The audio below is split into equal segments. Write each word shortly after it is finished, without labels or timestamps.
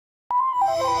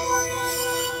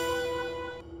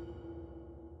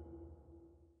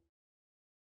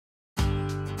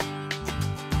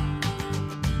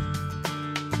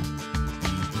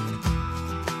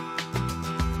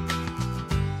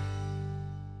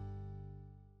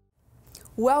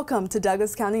Welcome to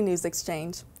Douglas County News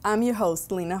Exchange. I'm your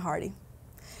host, Lena Hardy.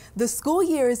 The school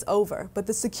year is over, but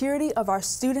the security of our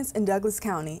students in Douglas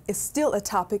County is still a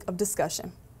topic of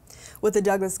discussion. With the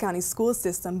Douglas County school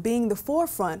system being the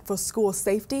forefront for school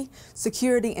safety,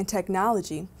 security, and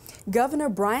technology, Governor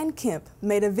Brian Kemp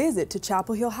made a visit to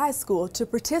Chapel Hill High School to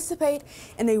participate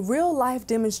in a real-life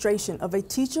demonstration of a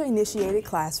teacher-initiated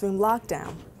classroom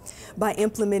lockdown. By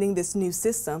implementing this new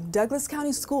system, Douglas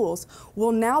County schools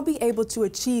will now be able to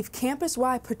achieve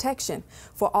campus-wide protection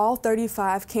for all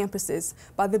 35 campuses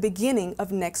by the beginning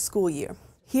of next school year.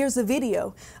 Here's a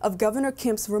video of Governor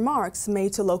Kemp's remarks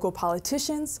made to local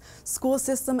politicians, school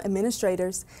system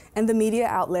administrators, and the media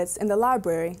outlets in the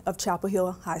library of Chapel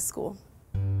Hill High School.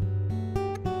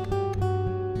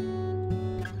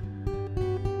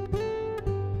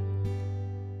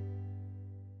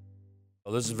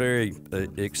 Well, this is very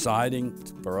exciting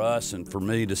for us and for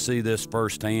me to see this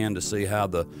firsthand, to see how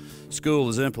the school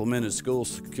has implemented school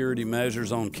security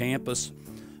measures on campus,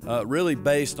 really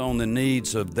based on the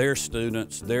needs of their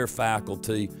students, their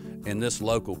faculty, and this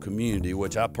local community,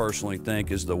 which I personally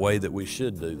think is the way that we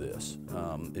should do this.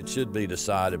 It should be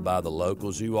decided by the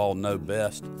locals. You all know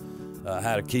best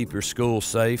how to keep your school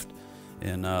safe,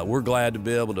 and we're glad to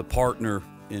be able to partner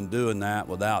in doing that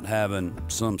without having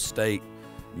some state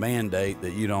mandate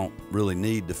that you don't really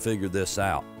need to figure this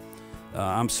out.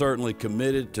 I'm certainly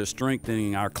committed to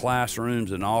strengthening our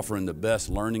classrooms and offering the best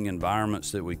learning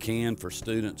environments that we can for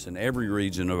students in every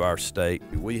region of our state.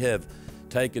 We have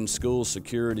taken school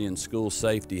security and school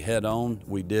safety head on.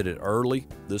 We did it early.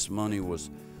 This money was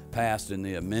passed in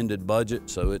the amended budget,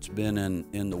 so it's been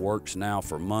in the works now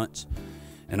for months.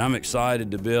 And I'm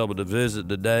excited to be able to visit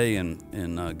today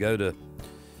and go to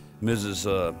Mrs.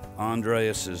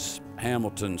 Andreas's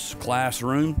Hamilton's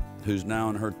classroom, who's now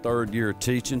in her third year of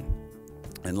teaching,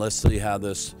 and let's see how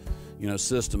this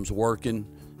system's working.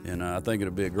 And I think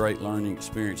it'll be a great learning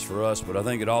experience for us, but I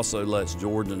think it also lets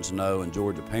Georgians know and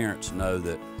Georgia parents know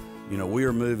that we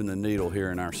are moving the needle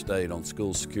here in our state on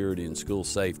school security and school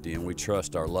safety, and we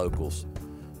trust our locals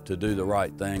to do the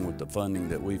right thing with the funding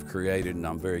that we've created. And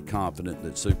I'm very confident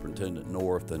that Superintendent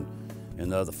North and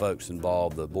the other folks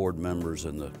involved, the board members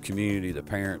and the community, the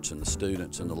parents and the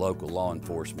students and the local law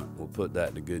enforcement, will put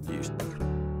that to good use.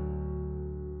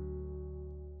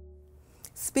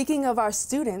 Speaking of our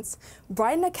students,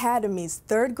 Brighton Academy's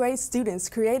third grade students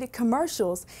created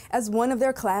commercials as one of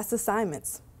their class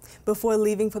assignments before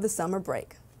leaving for the summer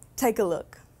break. Take a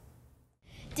look.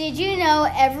 Did you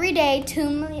know every day 2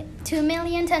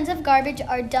 million tons of garbage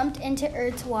are dumped into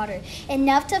Earth's water,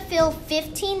 enough to fill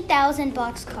 15,000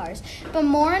 boxcars? But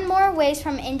more and more waste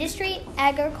from industry,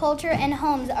 agriculture, and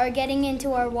homes are getting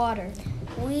into our water.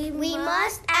 We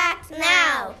must act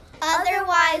now.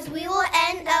 Otherwise, we will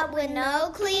end up with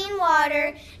no clean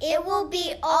water. It will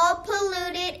be all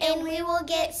polluted and we will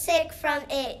get sick from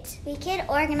it. We could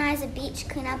organize a beach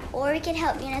cleanup, or we could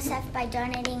help UNICEF by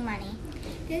donating money.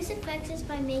 This affects us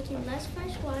by making less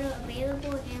fresh water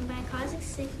available and by causing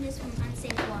sickness from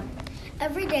unsafe water.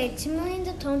 Every day, 2 million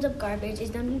tons of garbage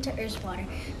is dumped into Earth's water.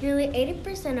 Nearly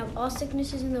 80% of all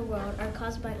sicknesses in the world are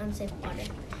caused by unsafe water.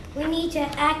 We need to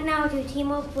act now to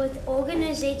team up with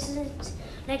organizations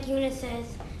like UNICEF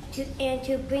and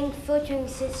to bring filtering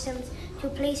systems to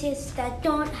places that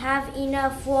don't have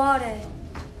enough water.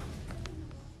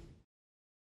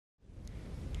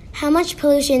 How much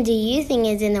pollution do you think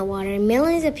is in the water?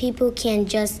 Millions of people can't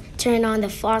just turn on the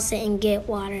faucet and get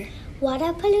water.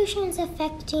 Water pollution is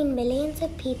affecting millions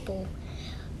of people.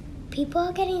 People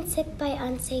are getting sick by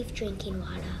unsafe drinking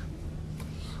water.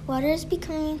 Water is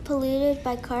becoming polluted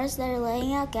by cars that are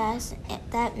letting out gas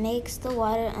that makes the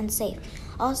water unsafe.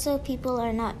 Also, people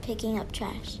are not picking up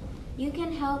trash. You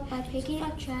can help by picking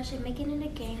up trash and making it a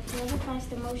game. Whoever finds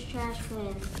the most trash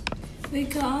wins. We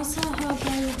could also help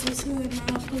by reducing the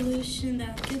amount of pollution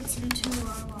that gets into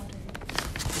our water.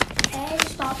 Hey,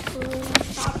 stop polluting,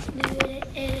 stop polluting.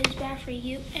 It is bad for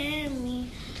you and me.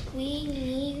 We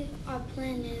need our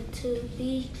planet to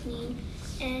be clean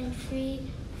and free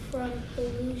from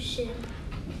pollution.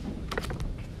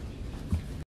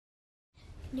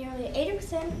 Nearly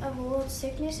 80% of world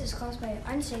sickness is caused by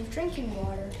unsafe drinking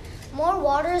water. More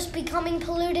water is becoming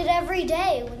polluted every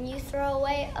day. When you throw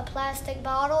away a plastic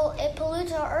bottle, it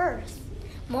pollutes our earth.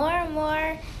 More and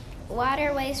more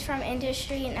water waste from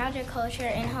industry and agriculture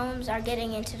and homes are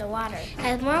getting into the water.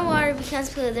 As more water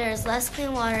becomes polluted, there is less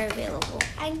clean water available.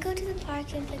 I can go to the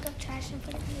park and pick up trash and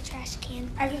put it in the trash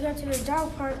can. I could go to the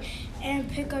dog park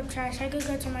and pick up trash. I could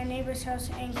go to my neighbor's house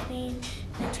and clean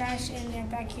the trash in their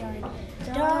backyard.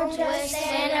 Don't just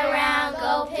stand around,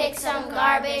 go pick some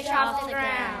garbage off the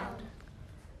ground.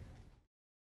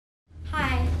 Hi,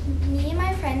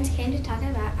 came to talk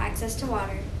about access to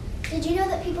water. Did you know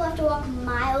that people have to walk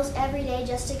miles every day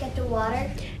just to get to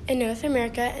water? In North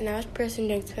America, an average person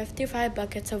drinks 55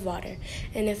 buckets of water.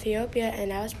 In Ethiopia,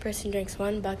 an average person drinks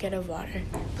 1 bucket of water.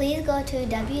 Please go to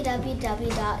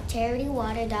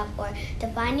www.charitywater.org to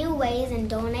find new ways and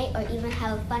donate or even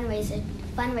have a fundraiser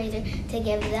to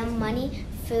give them money,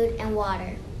 food, and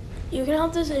water. You can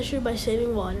help this issue by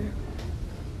saving water.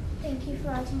 Thank you for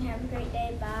watching. Have a great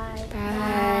day. Bye.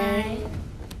 Bye.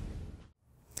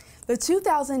 The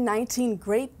 2019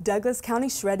 Great Douglas County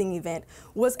Shredding event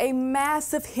was a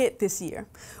massive hit this year,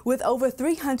 with over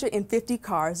 350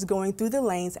 cars going through the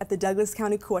lanes at the Douglas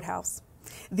County Courthouse.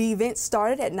 The event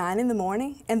started at 9 in the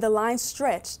morning and the line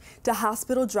stretched to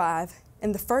Hospital Drive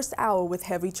in the first hour with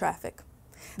heavy traffic.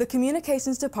 The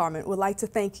Communications Department would like to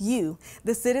thank you,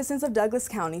 the citizens of Douglas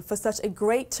County, for such a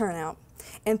great turnout,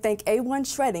 and thank A1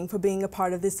 Shredding for being a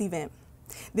part of this event.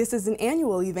 This is an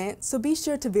annual event, so be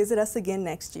sure to visit us again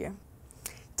next year.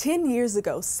 10 years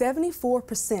ago,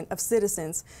 74% of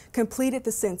citizens completed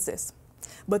the census,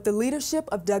 but the leadership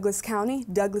of Douglas County,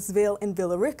 Douglasville, and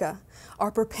Villa Rica are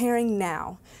preparing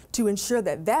now to ensure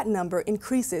that that number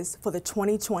increases for the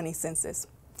 2020 census.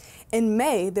 In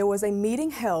May, there was a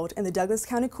meeting held in the Douglas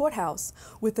County Courthouse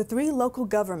with the 3 local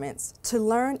governments to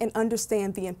learn and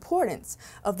understand the importance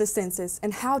of the census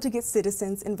and how to get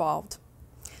citizens involved.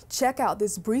 Check out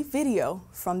this brief video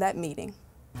from that meeting.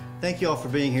 Thank you all for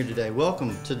being here today.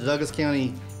 Welcome to the Douglas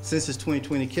County Census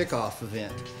 2020 Kickoff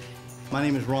event. My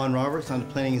name is Ron Roberts. I'm the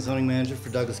Planning and Zoning Manager for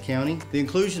Douglas County. The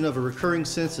inclusion of a recurring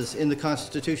census in the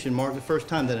Constitution marked the first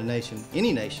time that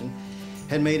any nation,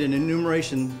 had made an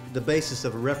enumeration the basis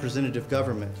of a representative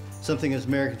government, something as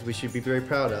Americans we should be very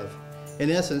proud of. In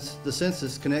essence, the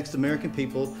census connects the American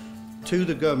people to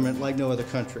the government like no other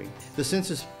country. The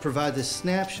census provides a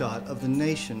snapshot of the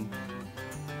nation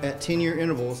at 10-year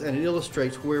intervals, and it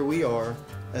illustrates where we are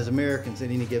as Americans at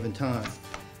any given time.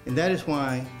 And that is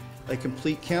why a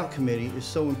complete count committee is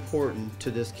so important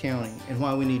to this county, and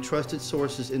why we need trusted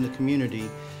sources in the community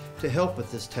to help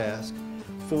with this task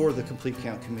for the complete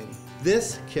count committee.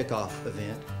 This kickoff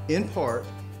event, in part,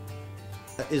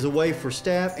 is a way for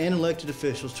staff and elected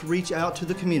officials to reach out to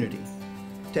the community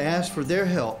to ask for their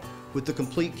help with the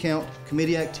complete count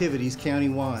committee activities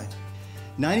countywide.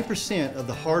 90% of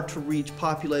the hard-to-reach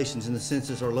populations in the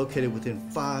census are located within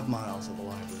 5 miles of the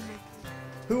library.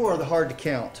 Who are the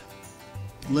hard-to-count?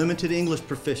 Limited English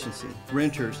proficiency,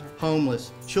 renters,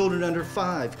 homeless, children under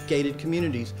 5, gated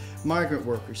communities, migrant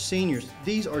workers, seniors.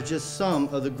 These are just some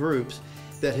of the groups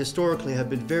that historically have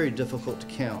been very difficult to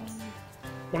count.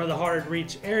 One of the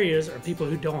hard-to-reach areas are people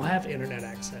who don't have internet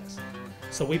access.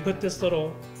 So we put this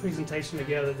little presentation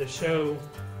together to show,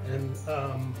 and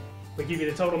we give you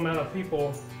the total amount of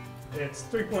people. It's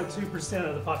 3.2%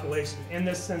 of the population in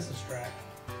this census tract.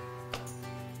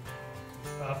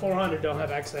 400 don't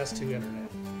have access to internet.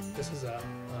 This is a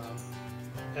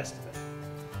estimate.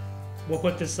 We'll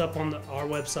put this up on our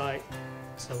website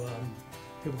so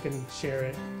people can share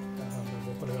it, and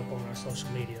we'll put it up on our social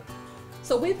media.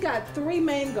 So we've got 3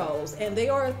 main goals, and they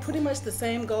are pretty much the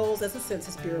same goals as the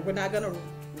Census Bureau. We're not going to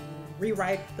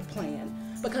rewrite the plan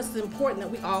because it's important that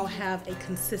we all have a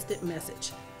consistent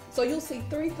message. So you'll see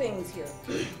 3 things here.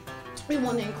 We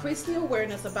want to increase the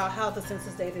awareness about how the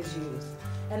census data is used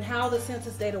and how the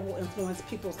census data will influence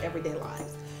people's everyday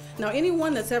lives. Now,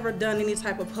 anyone that's ever done any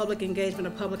type of public engagement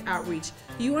or public outreach,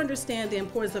 you understand the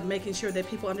importance of making sure that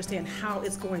people understand how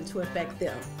it's going to affect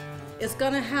them. It's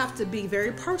going to have to be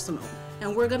very personal,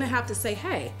 and we're going to have to say,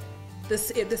 hey, the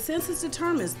census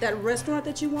determines that restaurant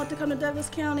that you want to come to Douglas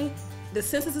County. The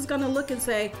census is going to look and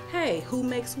say, hey, who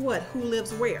makes what, who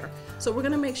lives where. So we're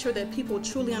going to make sure that people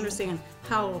truly understand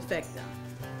how it will affect them.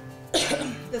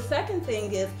 The second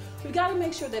thing is we've got to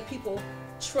make sure that people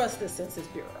trust the Census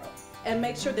Bureau and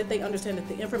make sure that they understand that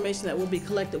the information that will be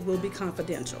collected will be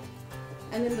confidential.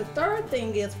 And then the third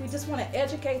thing is we just want to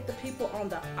educate the people on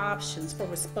the options for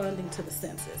responding to the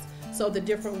census. So the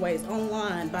different ways,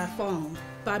 online, by phone,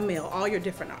 by mail, all your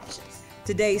different options.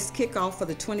 Today's kickoff for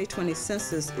the 2020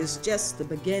 census is just the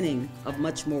beginning of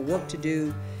much more work to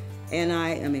do, and I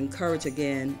am encouraged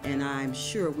again, and I'm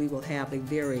sure we will have a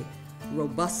very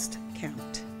robust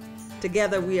count.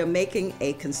 Together we are making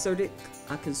a concerted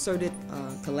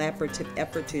collaborative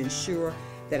effort to ensure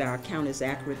that our count is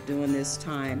accurate during this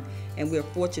time, and we're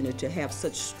fortunate to have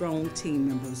such strong team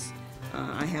members.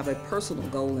 I have a personal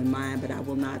goal in mind, but I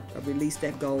will not release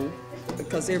that goal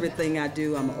because everything I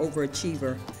do, I'm an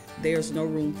overachiever. There's no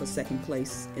room for second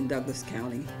place in Douglas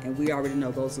County, and we already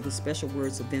know those are the special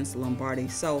words of Vince Lombardi.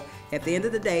 So at the end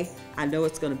of the day, I know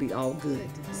it's going to be all good.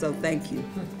 So thank you.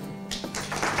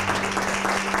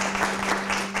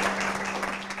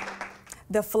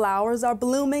 The flowers are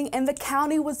blooming and the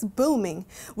county was booming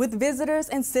with visitors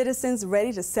and citizens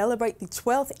ready to celebrate the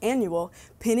 12th annual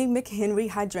Penny McHenry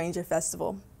Hydrangea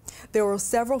Festival. There were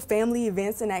several family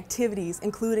events and activities,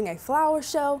 including a flower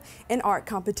show and art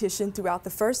competition throughout the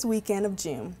first weekend of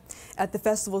June at the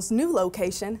festival's new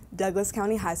location, Douglas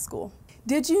County High School.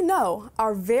 Did you know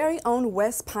our very own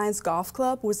West Pines Golf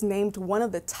Club was named one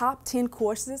of the top 10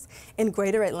 courses in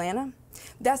Greater Atlanta?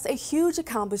 That's a huge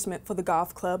accomplishment for the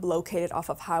golf club located off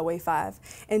of Highway 5,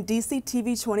 and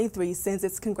DCTV 23 sends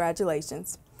its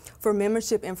congratulations. For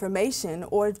membership information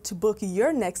or to book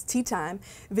your next tee time,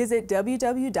 visit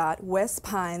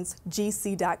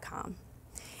www.westpinesgc.com.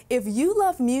 If you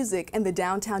love music in the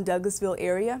downtown Douglasville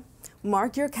area,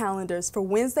 mark your calendars for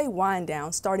Wednesday Wind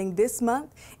Down starting this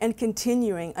month and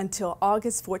continuing until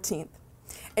August 14th.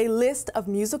 A list of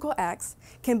musical acts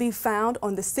can be found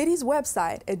on the city's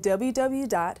website at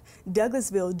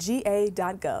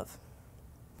www.douglasvillega.gov.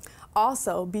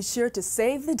 Also, be sure to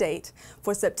save the date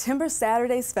for September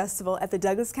Saturday's Festival at the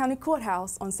Douglas County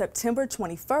Courthouse on September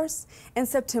 21st and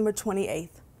September 28th.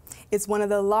 It's one of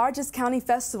the largest county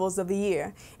festivals of the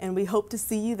year, and we hope to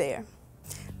see you there.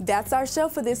 That's our show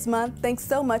for this month. Thanks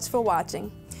so much for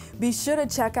watching. Be sure to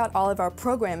check out all of our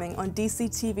programming on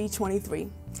DCTV 23.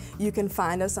 You can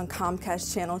find us on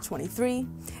Comcast Channel 23,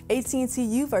 AT&T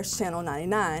UVerse Channel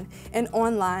 99, and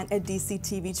online at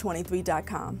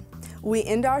DCTV23.com. We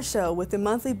end our show with the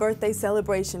monthly birthday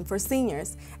celebration for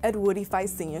seniors at Woody Fight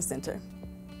Senior Center.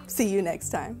 See you next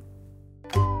time.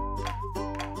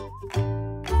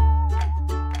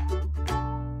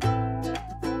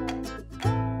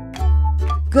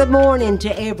 Good morning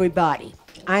to everybody.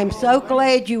 I'm so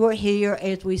glad you are here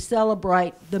as we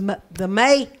celebrate the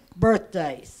May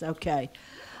birthdays. Okay.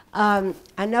 I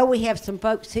know we have some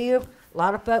folks here, a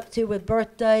lot of folks here with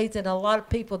birthdays, and a lot of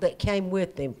people that came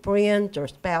with them, friends or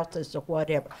spouses or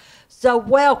whatever. So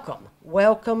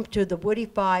welcome to the Woody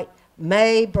Fight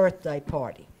May birthday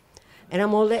party. And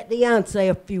I'm going to let Leon say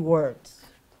a few words.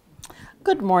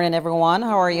 Good morning, everyone.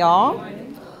 How are y'all?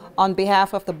 On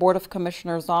behalf of the Board of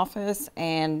Commissioners Office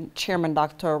and Chairman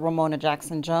Dr. Ramona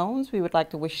Jackson Jones, we would like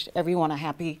to wish everyone a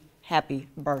happy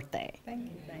birthday. Thank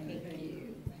you. Thank you.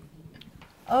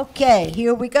 Okay,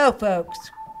 here we go,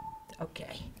 folks.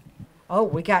 Okay. Oh,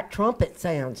 we got trumpet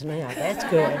sounds now. That's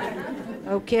good.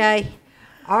 Okay.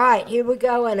 All right, here we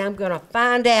go, and I'm going to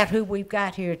find out who we've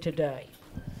got here today.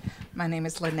 My name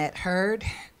is Lynette Hurd.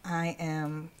 I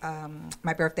am,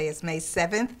 my birthday is May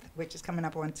 7th, which is coming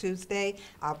up on Tuesday.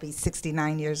 I'll be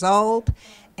 69 years old,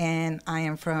 and I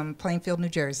am from Plainfield, New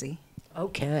Jersey.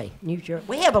 Okay, New Jersey.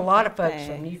 We have a lot of folks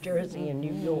from New Jersey and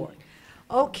New York.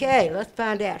 Okay, let's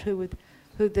find out who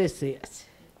this is.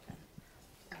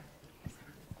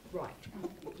 Right.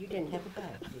 You didn't have a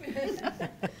bag.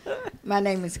 My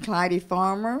name is Clyde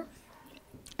Farmer,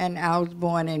 and I was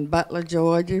born in Butler,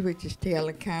 Georgia, which is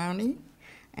Taylor County.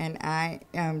 And I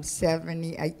am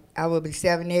 70. I will be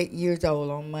 78 years old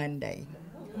on Monday.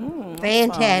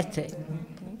 Fantastic.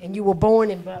 And you were born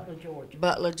in Butler, Georgia?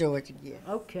 Butler, Georgia, yes.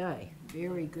 Okay,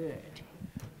 very good.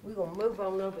 We're going to move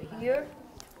on over here.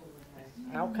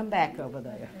 I'll come back over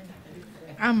there.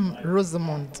 I'm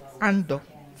Rosamond Ando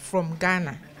from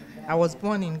Ghana. I was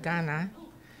born in Ghana,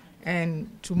 and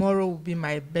tomorrow will be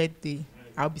my birthday.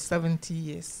 I'll be 70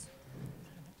 years.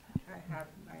 I have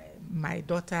my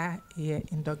daughter here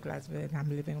in Douglasville, and I'm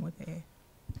living with her.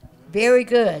 Very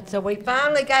good. So we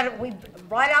finally got it. We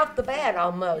right off the bat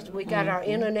almost. We got our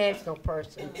international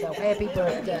person. So happy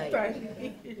birthday.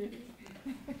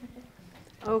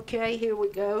 Okay, here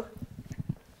we go.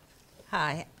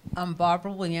 Hi, I'm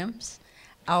Barbara Williams.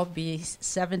 I'll be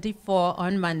 74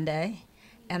 on Monday,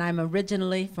 and I'm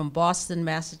originally from Boston,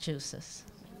 Massachusetts.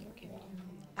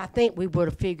 I think we would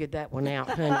have figured that one out,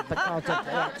 honey, because of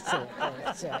the accent.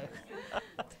 So.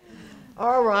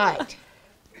 All right.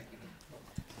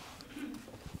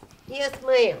 Yes,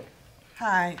 ma'am.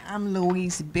 Hi, I'm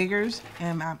Louise Biggers,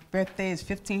 and my birthday is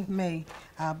 15th May.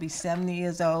 I'll be 70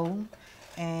 years old,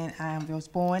 and I was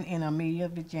born in Amelia,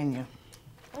 Virginia.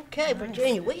 Okay,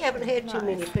 Virginia. We haven't had too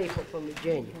many people from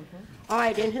Virginia. All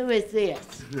right, and who is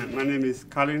this? My name is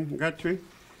Colin Guthrie.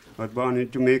 I was born in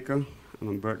Jamaica, and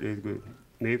my birthday is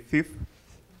May 5th.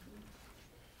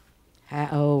 How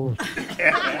old?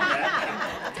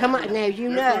 Come on, now, you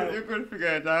know. You couldn't figure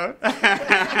it out.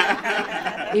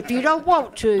 If you don't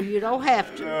want to, you don't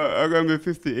have to. I'm going to be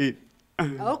 58.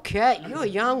 Okay, you're a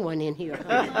young one in here.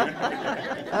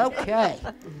 Huh? Okay.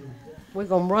 We're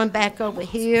going to run back over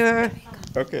here.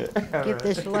 Okay. Get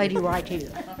this lady right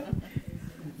here.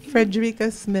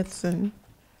 Frederica Smithson.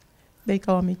 They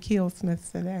call me Keel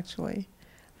Smithson, actually.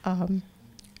 I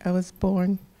was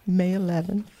born May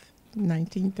 11th,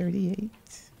 1938.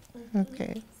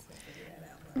 Okay.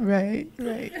 Right.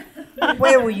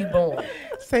 Where were you born?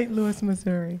 St. Louis,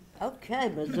 Missouri. Okay,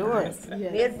 Missouri.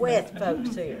 Midwest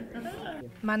folks here.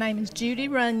 My name is Judy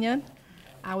Runyon.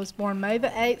 I was born May the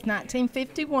 8th,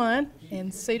 1951 in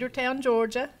Cedartown,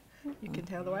 Georgia. You can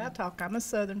tell the way I talk, I'm a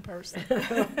Southern person.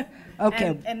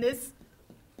 Okay. And this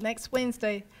next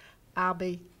Wednesday, I'll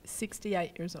be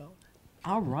 68 years old.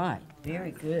 All right,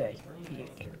 very good.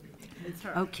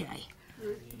 Okay.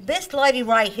 This lady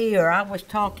right here, I was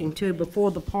talking to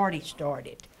before the party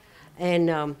started,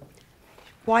 and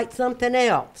quite something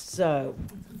else, so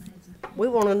we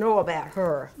want to know about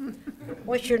her.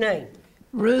 What's your name?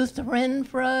 Ruth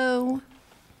Renfro.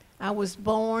 I was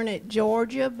born at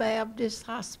Georgia Baptist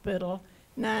Hospital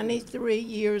 93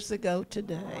 years ago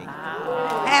today.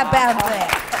 How about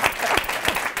that?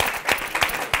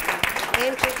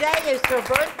 And today is her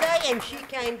birthday, and she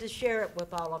came to share it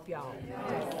with all of y'all.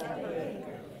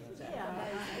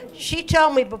 She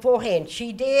told me beforehand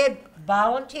she did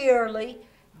voluntarily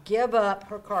give up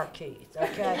her car keys,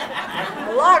 okay?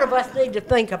 A lot of us need to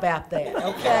think about that,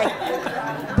 okay?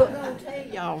 But I'll tell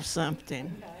y'all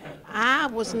something. I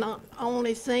was not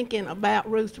only thinking about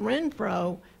Ruth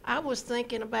Renfro, I was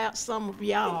thinking about some of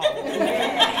y'all.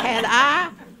 Had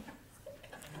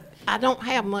I don't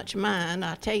have much mind.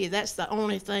 I tell you, that's the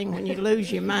only thing when you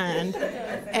lose your mind.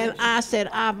 And I said,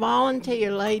 I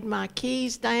volunteer laid my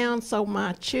keys down so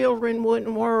my children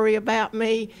wouldn't worry about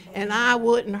me and I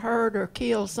wouldn't hurt or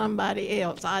kill somebody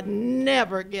else. I'd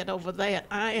never get over that.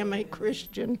 I am a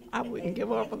Christian. I wouldn't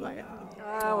give up on that.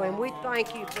 Oh, and we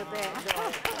thank you for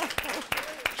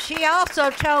that. She also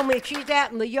told me she's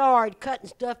out in the yard cutting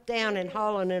stuff down and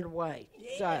hauling it away.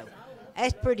 So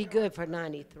that's pretty good for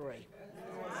 93.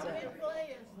 So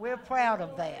we're proud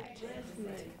of that.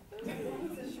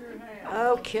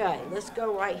 Okay, let's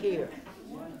go right here.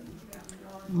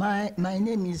 My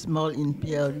name is Maureen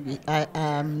Pierre. I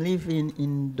am living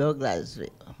in Douglasville.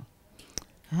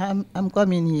 I'm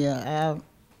coming here.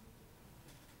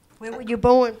 Where were you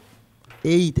born?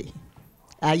 Haiti.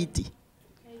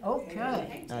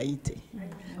 Okay. Haiti.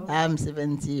 I'm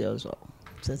 70 years old.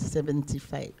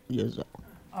 75 years old.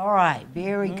 All right,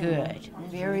 very good.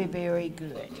 Very, very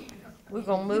good. We're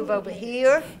going to move over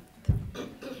here.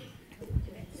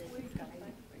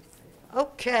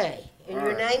 Okay. And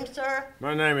your name, sir?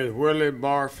 My name is Willie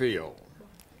Barfield.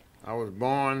 I was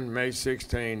born May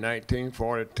 16,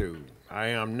 1942. I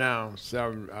am now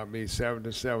I'll be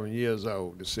 77 years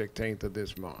old, the 16th of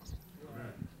this month.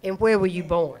 And where were you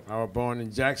born? I was born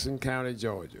in Jackson County,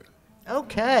 Georgia.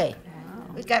 Okay.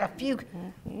 We've got a few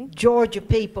Georgia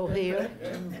people here.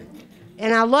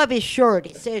 And I love his shirt.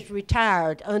 It says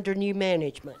retired under new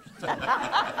management.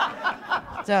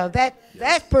 So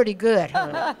that's pretty good,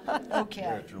 honey.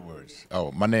 Okay.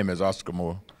 Oh, my name is Oscar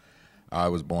Moore. I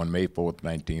was born May 4th,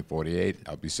 1948.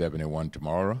 I'll be 71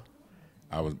 tomorrow.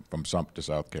 I was from Sumter,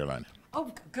 South Carolina. Oh,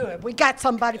 good. We got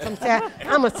somebody from South.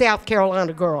 I'm a South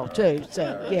Carolina girl, too.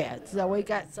 So, yeah. So we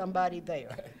got somebody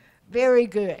there. Very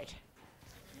good.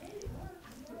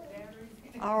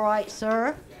 All right,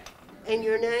 sir. And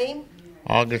your name?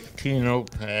 Augustino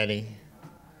Patty.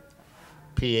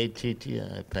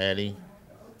 P-A-T-T-I, Patty.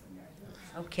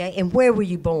 Okay. And where were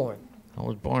you born? I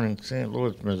was born in St.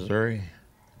 Louis, Missouri.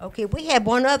 Okay. We have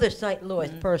one other St. Louis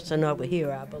person over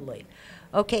here, I believe.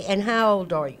 Okay. And how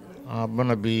old are you? I'm going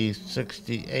to be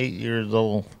 68 years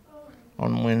old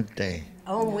on Wednesday.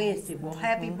 On Wednesday. Well,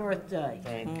 happy birthday.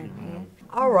 Thank you.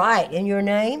 All right. And your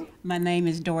name? My name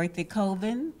is Dorothy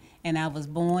Coben, and I was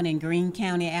born in Greene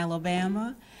County,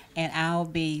 Alabama, and I'll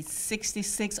be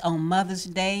 66 on Mother's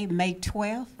Day, May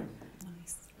 12th.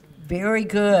 Very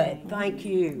good. Thank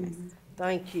you.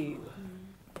 Thank you.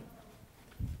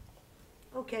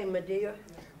 Okay, my dear.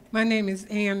 My name is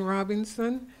Ann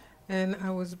Robinson, and I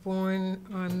was born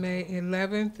on May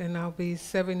 11th, and I'll be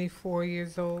 74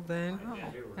 years old then.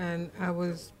 And I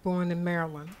was born in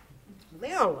Maryland.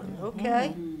 Maryland,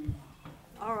 okay.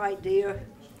 All right, dear.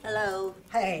 Hello.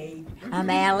 Hey. I'm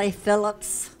Allie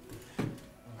Phillips.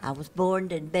 I was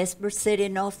born in Bessemer City,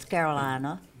 North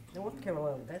Carolina. North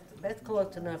Carolina, that's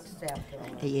close enough to South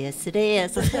Carolina. Yes, it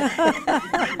is.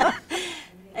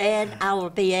 And I will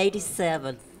be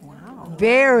 87. Wow.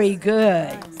 Very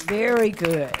good. Very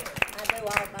good. I do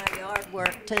all my yard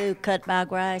work too, cut my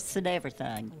grass and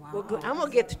everything. Wow. Well, good. I'm going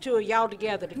to get the two of y'all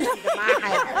together to come to my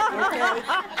house,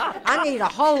 okay? I need a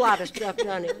whole lot of stuff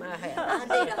done at my house.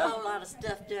 I need a whole lot of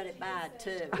stuff done at mine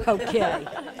too. Okay.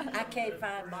 I can't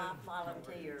find my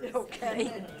volunteers.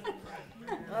 Okay.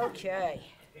 Okay.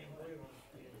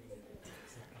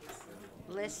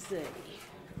 Let's see.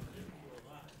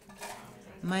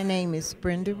 My name is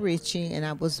Brenda Ritchie, and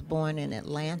I was born in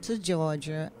Atlanta,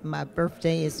 Georgia. My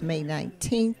birthday is May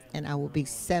 19th, and I will be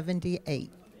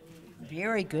 78.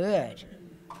 Very good.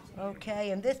 Okay,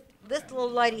 and this little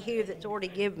lady here that's already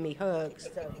given me hugs.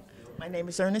 So. My name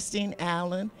is Ernestine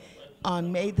Allen.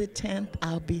 On May the 10th,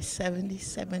 I'll be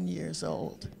 77 years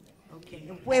old. Okay,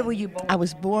 and where were you born? I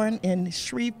was born in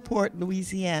Shreveport,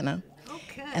 Louisiana.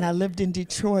 Okay. And I lived in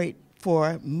Detroit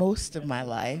for most of my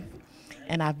life.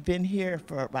 And I've been here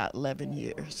for about 11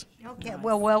 years. Okay,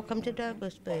 well, welcome to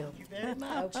Douglasville. Thank you very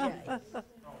much. Okay.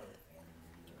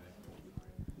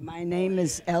 My name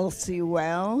is Elsie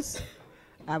Wells.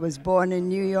 I was born in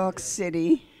New York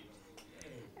City.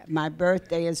 My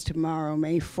birthday is tomorrow,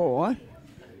 May 4th.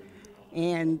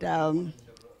 And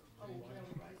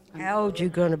how old you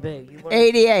gonna be?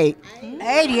 88.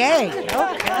 88.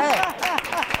 Okay.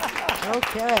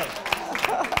 Okay.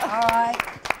 All right.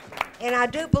 And I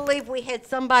do believe we had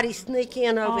somebody sneak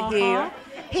in over here.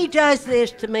 He does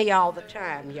this to me all the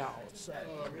time, y'all. So.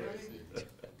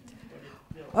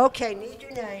 Okay, need your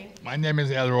name. My name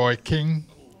is Elroy King.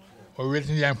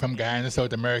 Originally, I'm from Guyana,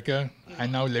 South America. I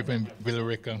now live in Villa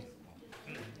Rica.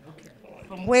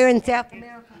 From where in South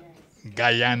America?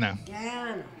 Guyana.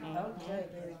 Guyana. Okay,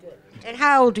 very good. And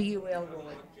how old are you,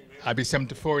 Elroy? I'll be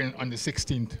 74 on the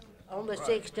 16th. On the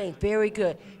 16th, very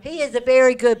good. He is a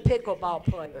very good pickleball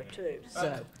player, too.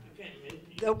 So,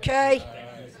 okay?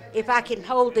 If I can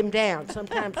hold him down.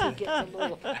 Sometimes he gets a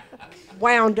little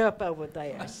wound up over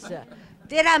there. So,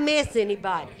 did I miss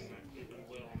anybody?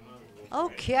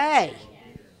 Okay.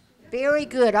 Very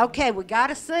good. Okay, we got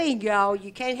to sing, y'all.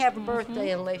 You can't have a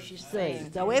birthday unless you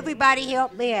sing. So, everybody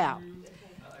help me out.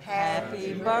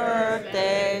 Happy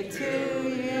birthday to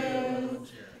you.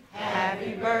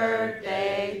 Happy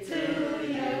birthday to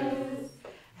you.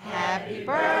 Happy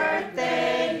birthday.